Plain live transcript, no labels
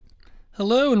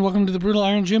Hello and welcome to the Brutal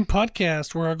Iron Gym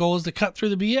podcast, where our goal is to cut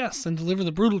through the BS and deliver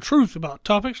the brutal truth about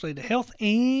topics related to health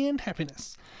and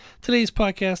happiness. Today's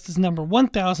podcast is number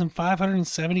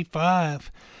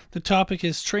 1575. The topic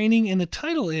is training and the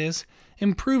title is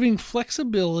Improving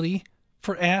Flexibility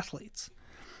for Athletes.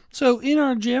 So in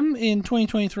our gym in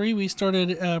 2023, we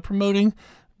started promoting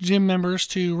gym members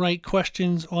to write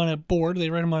questions on a board.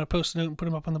 They write them on a post-it note and put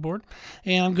them up on the board.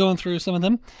 And I'm going through some of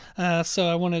them. So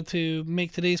I wanted to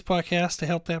make today's podcast to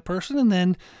help that person, and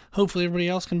then hopefully everybody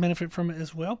else can benefit from it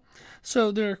as well.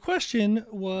 So their question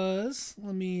was,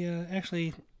 let me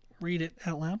actually read it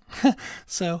out loud.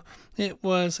 So it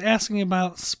was asking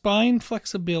about spine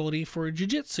flexibility for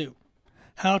jiu-jitsu,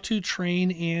 how to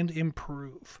train and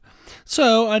improve.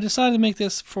 So I decided to make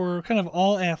this for kind of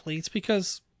all athletes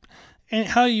because and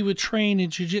how you would train a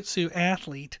jiu-jitsu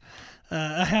athlete.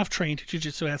 I have trained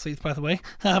jiu-jitsu athletes, by the way,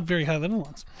 very high-level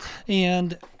ones.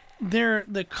 And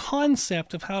the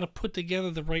concept of how to put together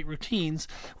the right routines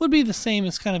would be the same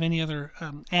as kind of any other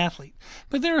athlete.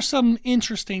 But there are some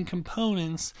interesting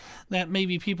components that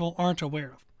maybe people aren't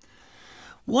aware of.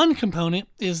 One component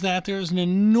is that there's an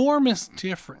enormous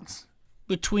difference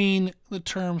between the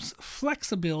terms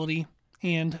flexibility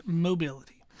and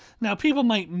mobility. Now, people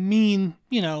might mean,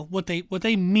 what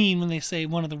they mean when they say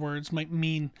one of the words might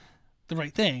mean the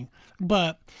right thing.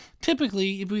 But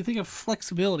typically, if we think of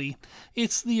flexibility,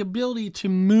 it's the ability to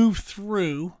move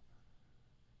through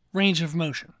range of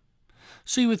motion.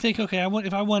 So you would think, okay,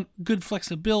 if I want good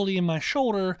flexibility in my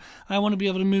shoulder, I want to be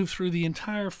able to move through the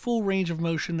entire full range of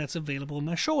motion that's available in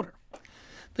my shoulder.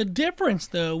 The difference,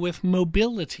 though, with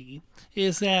mobility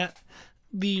is that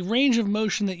the range of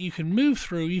motion that you can move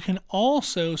through, you can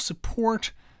also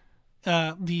support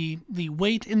the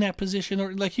weight in that position,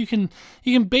 or like you can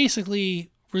basically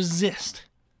resist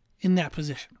in that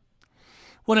position.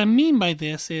 What I mean by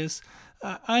this is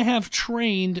I have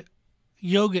trained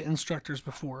yoga instructors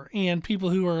before and people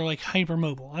who are like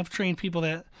hypermobile. I've trained people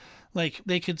that like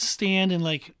they could stand and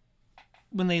like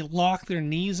when they lock their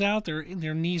knees out, their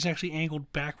knees actually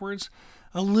angled backwards.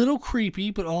 A little creepy,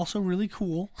 but also really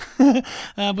cool.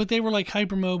 But they were like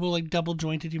hypermobile, like double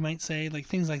jointed, you might say, like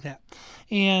things like that.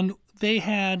 And they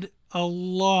had a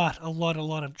lot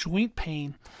of joint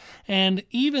pain. And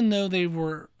even though they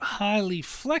were highly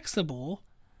flexible,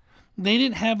 they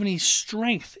didn't have any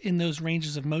strength in those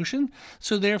ranges of motion.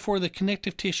 So therefore, the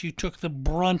connective tissue took the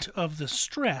brunt of the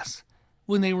stress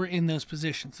when they were in those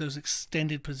positions, those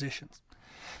extended positions.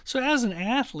 So as an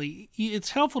athlete,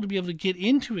 it's helpful to be able to get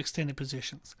into extended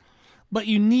positions, but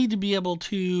you need to be able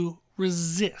to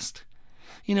resist.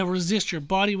 Resist your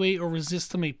body weight or resist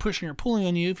somebody pushing or pulling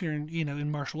on you if you're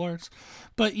in martial arts.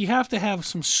 But you have to have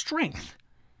some strength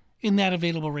in that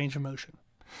available range of motion.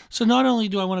 So not only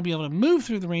do I want to be able to move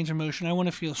through the range of motion, I want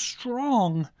to feel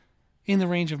strong in the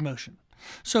range of motion.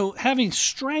 So having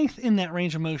strength in that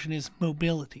range of motion is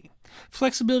mobility.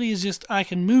 Flexibility is just I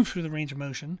can move through the range of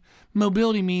motion.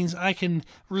 Mobility means I can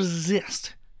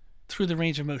resist through the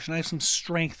range of motion. I have some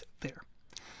strength there.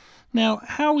 Now,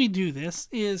 how we do this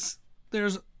is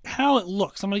there's how it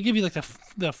looks. I'm going to give you like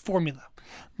the formula,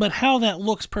 but how that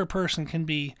looks per person can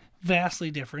be vastly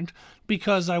different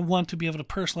because I want to be able to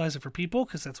personalize it for people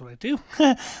because that's what I do.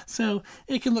 So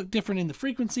it can look different in the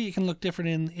frequency. It can look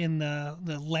different in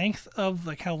the length of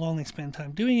like how long they spend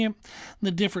time doing it,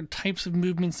 the different types of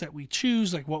movements that we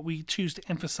choose, like what we choose to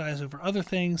emphasize over other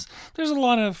things. There's a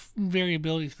lot of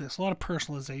variability to this, a lot of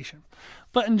personalization.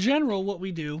 But in general, what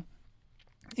we do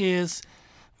is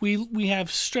we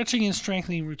have stretching and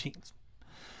strengthening routines.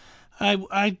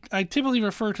 I typically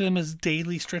refer to them as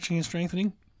daily stretching and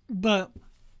strengthening, but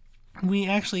we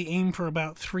actually aim for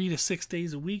about 3 to 6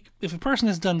 days a week. If a person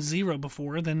has done 0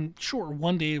 before, then sure,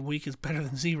 1 day a week is better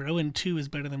than 0 and 2 is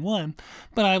better than 1.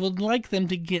 But I would like them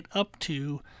to get up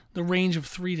to the range of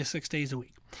 3 to 6 days a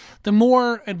week. The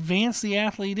more advanced the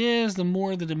athlete is, the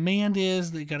more the demand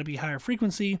is. They got to be higher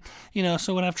frequency.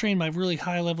 So when I've trained my really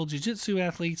high-level jiu-jitsu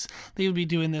athletes, they would be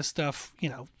doing this stuff,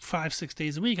 5-6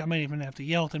 days a week. I might even have to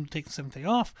yell at them to take the 7th day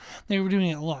off. They were doing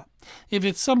it a lot. If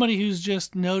it's somebody who's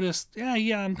just noticed,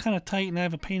 I'm kind of tight and I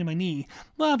have a pain in my knee,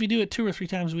 well, if you do it 2 or 3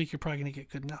 times a week, you're probably going to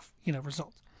get good enough,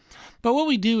 results. But what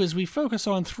we do is we focus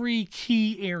on 3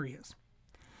 key areas.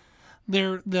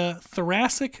 They're the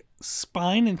thoracic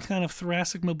spine and kind of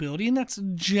thoracic mobility, and that's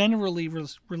generally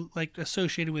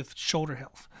associated with shoulder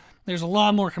health. There's a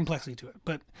lot more complexity to it,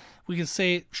 but we can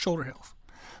say shoulder health.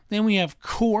 Then we have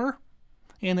core,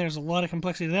 and there's a lot of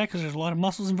complexity to that because there's a lot of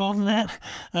muscles involved in that,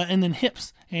 and then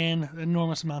hips, and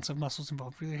enormous amounts of muscles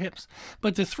involved with your hips.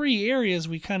 But the three areas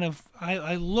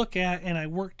I look at and I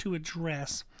work to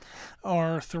address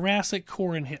are thoracic,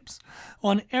 core, and hips.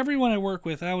 On everyone I work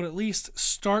with, I would at least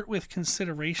start with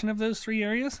consideration of those three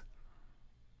areas,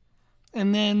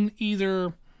 and then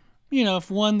either,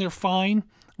 if one, they're fine,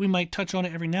 we might touch on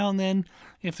it every now and then.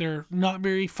 If they're not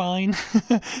very fine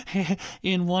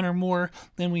in one or more,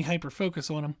 then we hyper-focus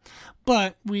on them.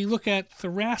 But we look at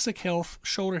thoracic health,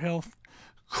 shoulder health,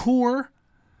 core,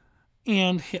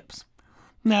 and hips.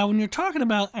 Now, when you're talking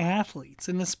about athletes,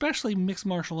 and especially mixed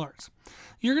martial arts,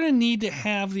 you're going to need to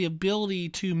have the ability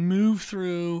to move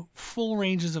through full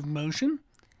ranges of motion,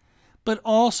 but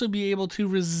also be able to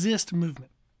resist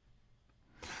movement.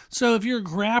 So if you're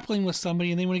grappling with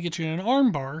somebody and they want to get you in an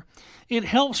arm bar, it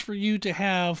helps for you to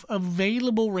have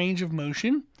available range of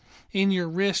motion in your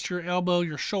wrist, your elbow,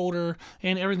 your shoulder,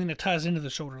 and everything that ties into the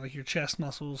shoulder, like your chest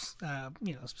muscles,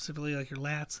 specifically like your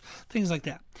lats, things like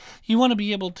that. You want to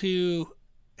be able to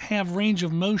have range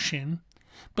of motion,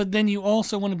 but then you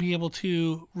also want to be able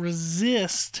to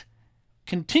resist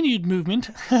continued movement,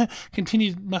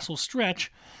 continued muscle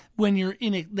stretch when you're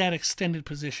in that extended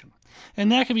position.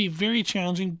 And that can be very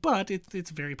challenging, but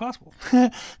it's very possible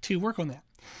to work on that.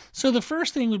 So the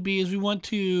first thing would be is we want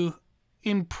to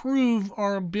improve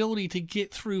our ability to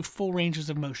get through full ranges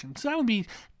of motion. So that would be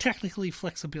technically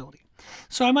flexibility.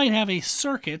 So I might have a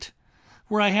circuit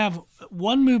where I have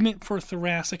one movement for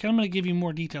thoracic. I'm going to give you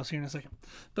more details here in a second.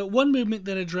 But one movement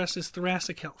that addresses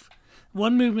thoracic health,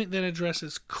 one movement that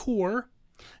addresses core,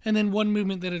 and then one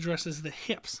movement that addresses the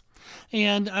hips.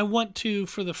 And I want to,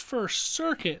 for the first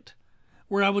circuit,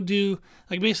 where I would do,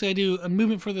 I do a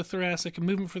movement for the thoracic, a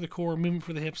movement for the core, a movement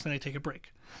for the hips, then I take a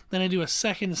break. Then I do a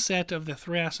second set of the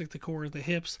thoracic, the core, the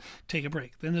hips, take a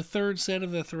break. Then the third set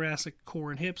of the thoracic,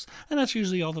 core, and hips, and that's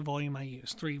usually all the volume I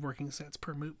use, 3 working sets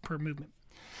per movement.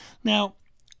 Now,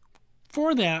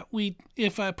 for that,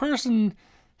 if a person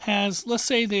has, let's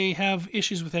say they have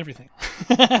issues with everything.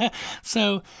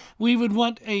 So we would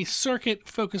want a circuit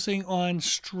focusing on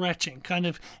stretching, kind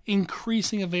of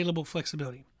increasing available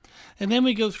flexibility. And then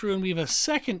we go through and we have a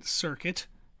second circuit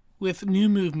with new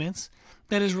movements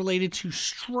that is related to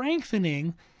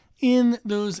strengthening in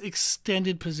those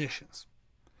extended positions.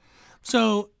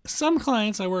 So some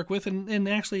clients I work with, and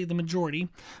actually the majority,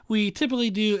 we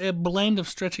typically do a blend of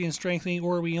stretching and strengthening,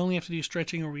 or we only have to do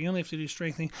stretching, or we only have to do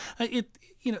strengthening.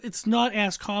 It's not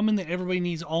as common that everybody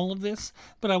needs all of this,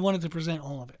 but I wanted to present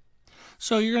all of it.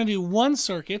 So you're going to do one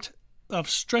circuit of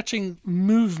stretching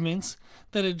movements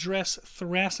that address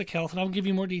thoracic health, and I'll give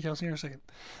you more details here in a second.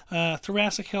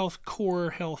 Thoracic health, core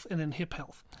health, and then hip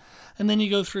health. And then you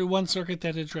go through one circuit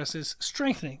that addresses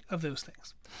strengthening of those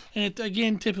things. And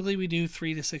again, typically we do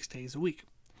 3 to 6 days a week.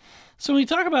 So when we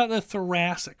talk about the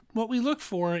thoracic, what we look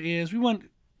for is we want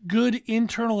good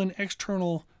internal and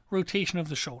external rotation of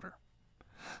the shoulder.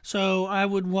 So I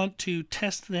would want to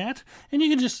test that, and you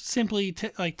can just simply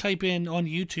type in on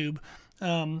YouTube,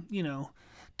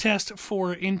 test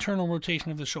for internal rotation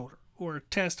of the shoulder, or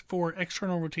test for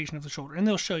external rotation of the shoulder, and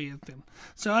they'll show you them.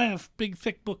 So I have big,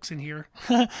 thick books in here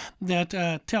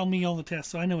that tell me all the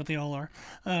tests, so I know what they all are.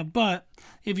 But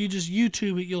if you just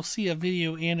YouTube it, you'll see a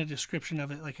video and a description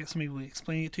of it, like somebody will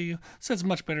explain it to you, so it's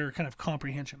much better kind of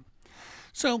comprehension.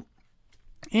 So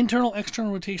internal,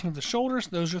 external rotation of the shoulders,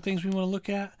 those are things we want to look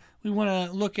at. We want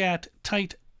to look at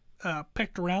tight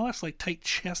pectoralis, like tight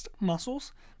chest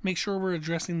muscles. Make sure we're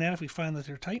addressing that if we find that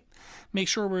they're tight. Make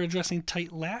sure we're addressing tight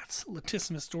lats,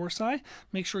 latissimus dorsi.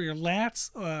 Make sure your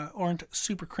lats aren't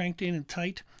super cranked in and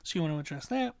tight, so you want to address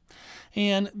that.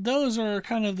 And those are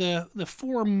kind of the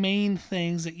 4 main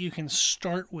things that you can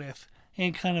start with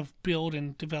and kind of build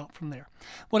and develop from there.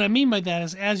 What I mean by that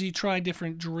is as you try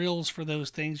different drills for those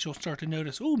things, you'll start to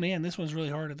notice, oh man, this one's really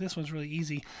hard or this one's really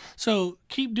easy. So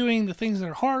keep doing the things that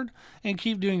are hard and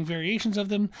keep doing variations of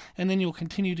them, and then you'll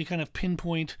continue to kind of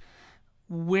pinpoint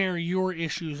where your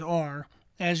issues are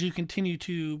as you continue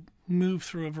to move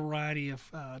through a variety of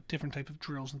different types of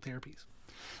drills and therapies.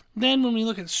 Then when we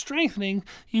look at strengthening,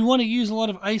 you want to use a lot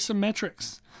of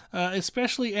isometrics,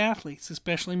 especially athletes,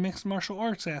 especially mixed martial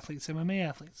arts athletes, MMA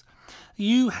athletes.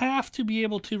 You have to be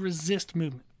able to resist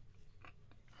movement.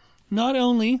 Not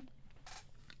only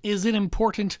is it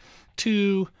important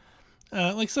to,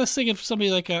 let's think of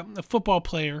somebody like a football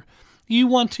player. You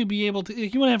want to be able to,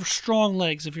 you want to have strong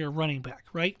legs if you're a running back,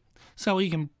 right? So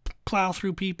you can plow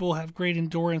through people, have great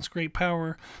endurance, great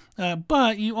power,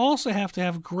 but you also have to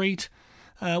have great,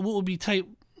 what would be tight.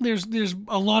 There's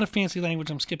a lot of fancy language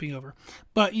I'm skipping over,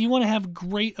 but you want to have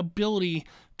great ability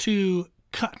to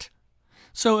cut.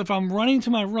 So if I'm running to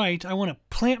my right, I want to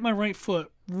plant my right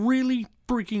foot really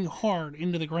freaking hard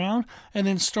into the ground and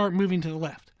then start moving to the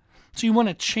left. So you want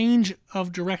a change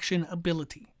of direction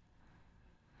ability.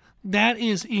 That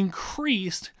is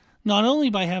increased not only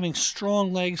by having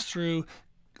strong legs through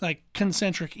like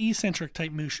concentric, eccentric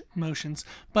type motions,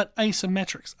 but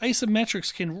isometrics.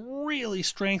 Isometrics can really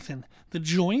strengthen the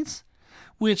joints,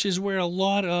 which is where a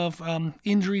lot of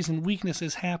injuries and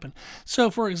weaknesses happen. So,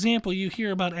 for example, you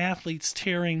hear about athletes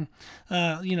tearing,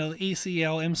 the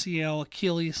ACL, MCL,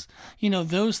 Achilles,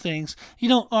 those things. You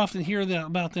don't often hear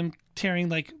about them tearing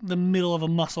like the middle of a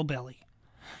muscle belly.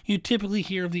 You typically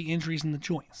hear of the injuries in the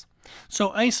joints. So,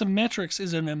 isometrics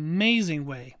is an amazing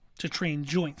way to train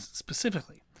joints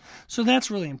specifically. So, that's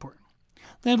really important.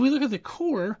 Then, if we look at the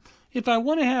core, if I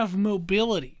want to have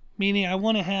mobility, meaning I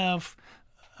want to have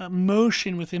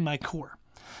motion within my core.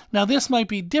 Now, this might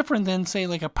be different than, say,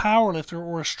 like a power lifter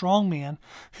or a strongman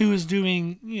who is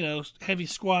doing, heavy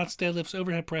squats, deadlifts,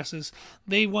 overhead presses.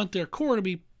 They want their core to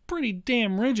be pretty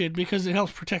damn rigid because it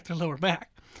helps protect their lower back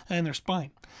and their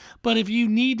spine. But if you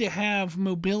need to have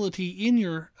mobility in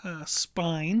your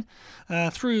spine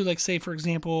through, like, say, for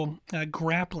example,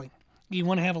 grappling, you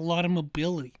want to have a lot of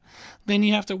mobility. Then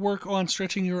you have to work on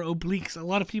stretching your obliques. A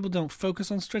lot of people don't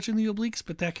focus on stretching the obliques,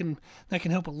 but that can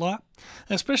help a lot,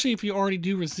 especially if you already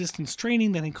do resistance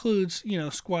training that includes,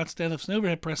 squats, deadlifts, and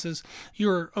overhead presses.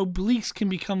 Your obliques can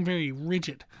become very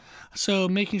rigid. So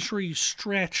making sure you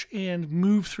stretch and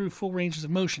move through full ranges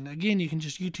of motion. Again, you can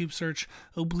just YouTube search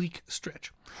oblique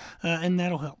stretch, and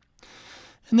that'll help.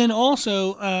 And then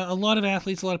also, a lot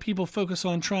of people focus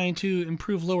on trying to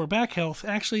improve lower back health.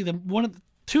 Actually,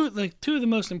 two of the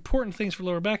most important things for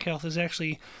lower back health is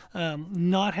actually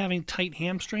not having tight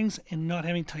hamstrings and not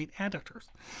having tight adductors.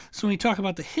 So when we talk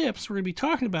about the hips, we're going to be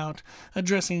talking about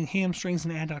addressing hamstrings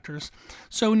and adductors.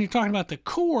 So when you're talking about the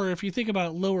core, if you think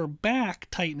about lower back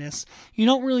tightness, you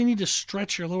don't really need to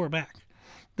stretch your lower back.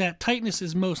 That tightness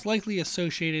is most likely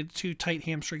associated to tight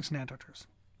hamstrings and adductors.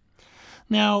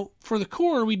 Now, for the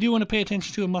core, we do want to pay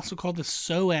attention to a muscle called the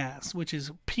psoas, which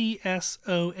is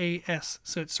P-S-O-A-S.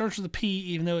 So it starts with a P,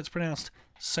 even though it's pronounced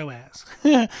psoas.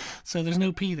 So there's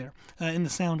no P there in the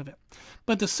sound of it.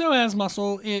 But the psoas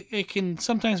muscle, it can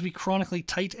sometimes be chronically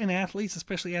tight in athletes,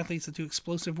 especially athletes that do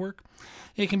explosive work.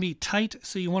 It can be tight,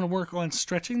 so you want to work on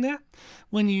stretching that.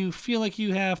 When you feel like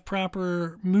you have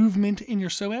proper movement in your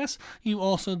psoas, you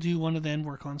also do want to then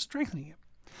work on strengthening it.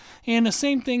 And the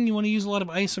same thing, you want to use a lot of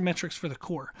isometrics for the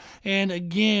core. And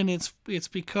again, it's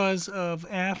because of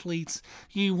athletes,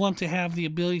 you want to have the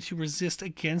ability to resist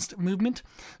against movement.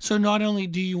 So not only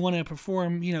do you want to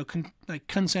perform, like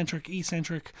concentric,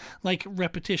 eccentric, like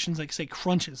repetitions, like say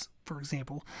crunches, for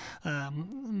example,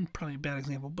 probably a bad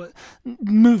example, but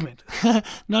movement.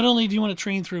 Not only do you want to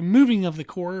train through moving of the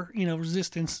core,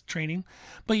 resistance training,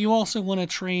 but you also want to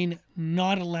train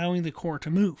not allowing the core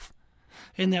to move.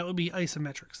 And that would be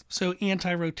isometrics. So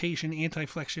anti-rotation,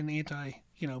 anti-flexion,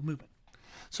 movement.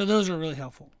 So those are really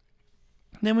helpful.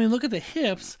 Then when we look at the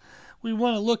hips, we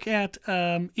want to look at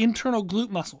internal glute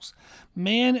muscles.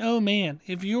 Man, oh man,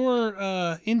 if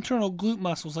your internal glute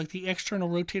muscles, like the external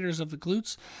rotators of the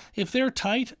glutes, if they're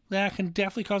tight, that can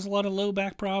definitely cause a lot of low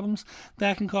back problems.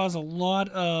 That can cause a lot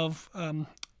of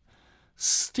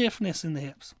stiffness in the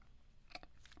hips.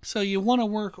 So you want to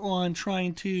work on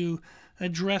trying to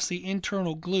address the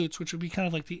internal glutes, which would be kind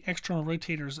of like the external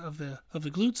rotators of the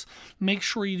glutes. Make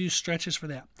sure you do stretches for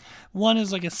that. One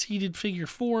is like a seated figure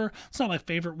 4. It's not my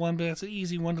favorite one, but that's an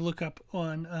easy one to look up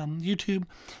on YouTube.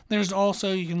 There's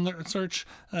also, you can search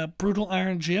Brutal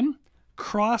Iron Gym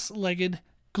cross-legged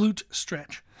glute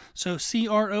stretch. So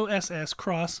CROSS,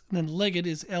 cross, and then legged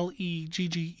is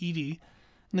LEGGED,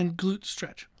 and then glute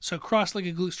stretch. So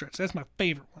cross-legged glute stretch. That's my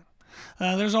favorite one.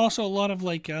 There's also a lot of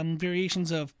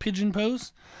variations of pigeon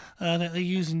pose that they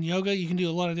use in yoga. You can do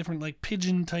a lot of different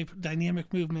pigeon type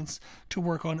dynamic movements to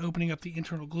work on opening up the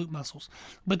internal glute muscles.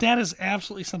 But that is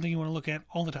absolutely something you want to look at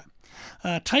all the time.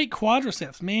 Tight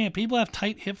quadriceps. Man, people have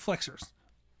tight hip flexors.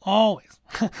 Always.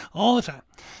 All the time.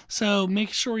 So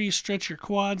make sure you stretch your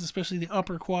quads, especially the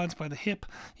upper quads by the hip.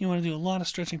 You want to do a lot of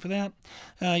stretching for that.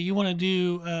 You want to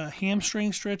do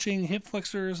hamstring stretching, hip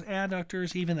flexors,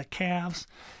 adductors, even the calves.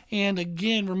 And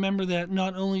again, remember that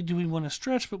not only do we want to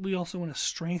stretch, but we also want to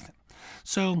strengthen.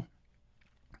 So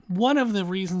one of the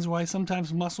reasons why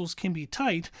sometimes muscles can be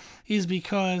tight is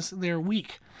because they're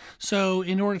weak. So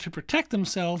in order to protect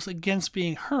themselves against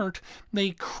being hurt,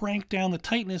 they crank down the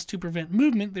tightness to prevent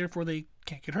movement, therefore they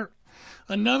can't get hurt.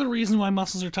 Another reason why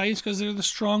muscles are tight is because they're the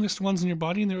strongest ones in your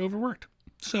body and they're overworked.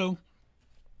 So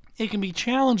it can be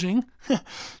challenging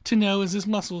to know, is this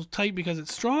muscle tight because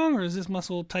it's strong or is this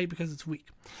muscle tight because it's weak?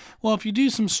 Well, if you do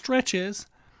some stretches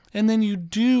and then you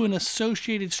do an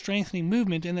associated strengthening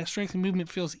movement and that strengthening movement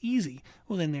feels easy,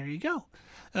 well, then there you go.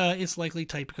 It's likely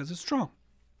tight because it's strong.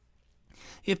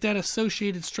 If that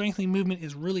associated strengthening movement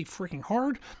is really freaking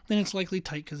hard, then it's likely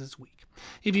tight because it's weak.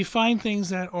 If you find things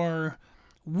that are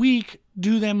weak,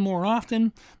 do them more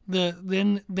often,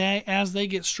 then as they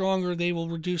get stronger, they will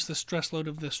reduce the stress load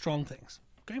of the strong things.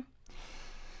 Okay?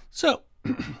 So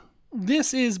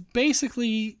this is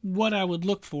basically what I would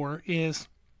look for is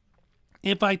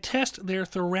if I test their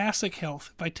thoracic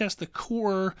health, if I test the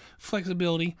core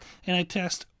flexibility and I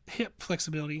test hip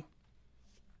flexibility,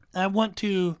 I want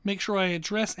to make sure I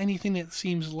address anything that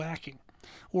seems lacking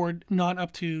or not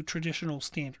up to traditional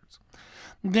standards.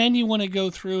 Then you want to go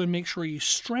through and make sure you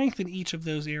strengthen each of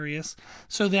those areas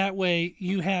so that way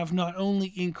you have not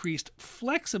only increased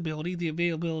flexibility, the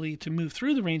availability to move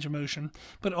through the range of motion,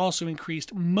 but also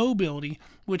increased mobility,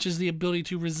 which is the ability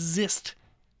to resist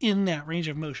in that range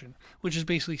of motion, which is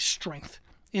basically strength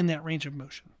in that range of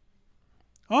motion.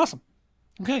 Awesome.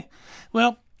 Okay.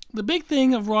 Well, the big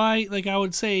thing of why, I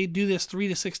would say, do this 3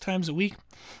 to 6 times a week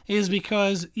is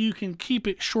because you can keep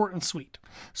it short and sweet.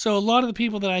 So a lot of the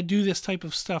people that I do this type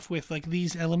of stuff with, like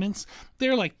these elements,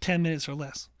 they're like 10 minutes or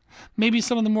less. Maybe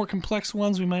some of the more complex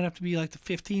ones, we might have to be like the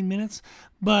 15 minutes.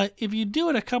 But if you do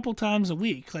it a couple times a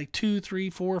week, like 2, 3,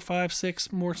 4, 5,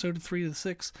 6, more so to 3 to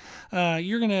 6,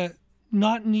 you're going to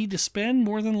not need to spend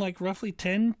more than like roughly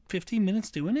 10, 15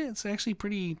 minutes doing it. It's actually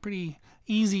pretty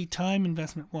easy time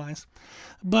investment wise.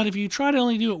 But if you try to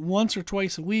only do it once or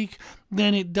twice a week,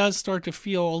 then it does start to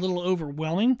feel a little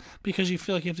overwhelming because you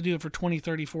feel like you have to do it for 20,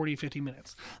 30, 40, 50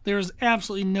 minutes. There's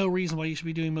absolutely no reason why you should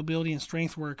be doing mobility and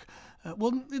strength work.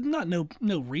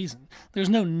 No reason. There's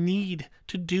no need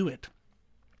to do it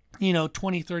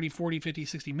 20, 30, 40, 50,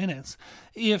 60 minutes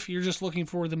if you're just looking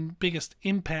for the biggest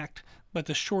impact but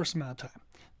the shortest amount of time.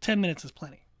 10 minutes is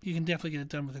plenty. You can definitely get it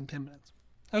done within 10 minutes.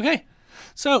 Okay,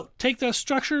 so take those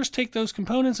structures, take those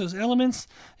components, those elements,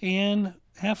 and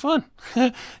have fun.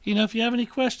 If you have any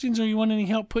questions or you want any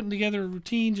help putting together a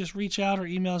routine, just reach out or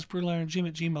email us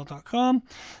brutalirongym@gmail.com.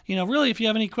 Really, if you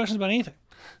have any questions about anything.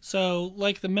 So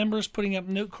like the members putting up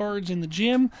note cards in the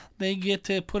gym, they get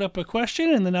to put up a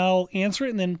question and then I'll answer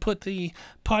it and then put the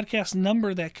podcast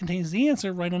number that contains the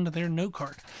answer right under their note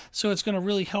card. So it's going to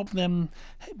really help them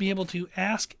be able to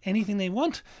ask anything they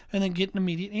want and then get an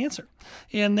immediate answer.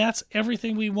 And that's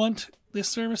everything we want this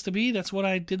service to be. That's what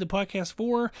I did the podcast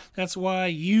for. That's why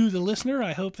you, the listener,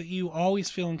 I hope that you always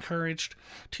feel encouraged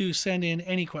to send in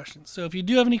any questions. So if you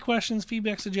do have any questions,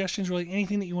 feedback, suggestions, really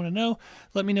anything that you want to know,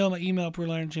 let me know at my email,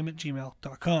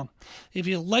 brutalirongym@gmail.com. If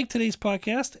you like today's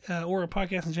podcast or a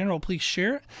podcast in general, please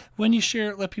share it. When you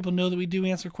share it, let people know that we do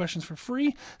answer questions for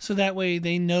free, so that way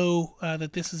they know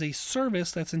that this is a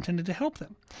service that's intended to help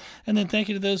them. And then thank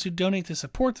you to those who donate to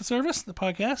support the service, the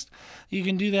podcast. You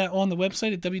can do that on the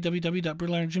website at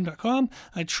www.brutalirongym.com.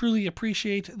 I truly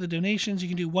appreciate the donations. You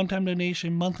can do one-time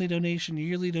donation, monthly donation,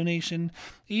 yearly donation,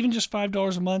 even just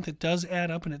 $5 a month. It does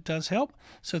add up and it does help.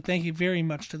 So thank you very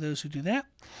much to those who do that.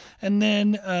 And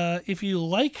then if you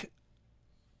like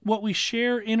what we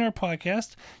share in our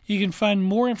podcast, you can find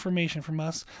more information from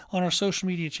us on our social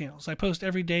media channels. I post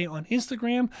every day on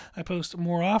Instagram. I post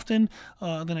more often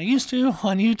than I used to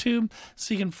on YouTube.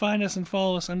 So you can find us and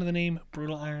follow us under the name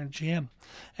Brutal Iron Gym.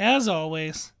 As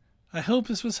always, I hope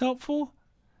this was helpful,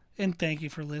 and thank you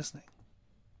for listening.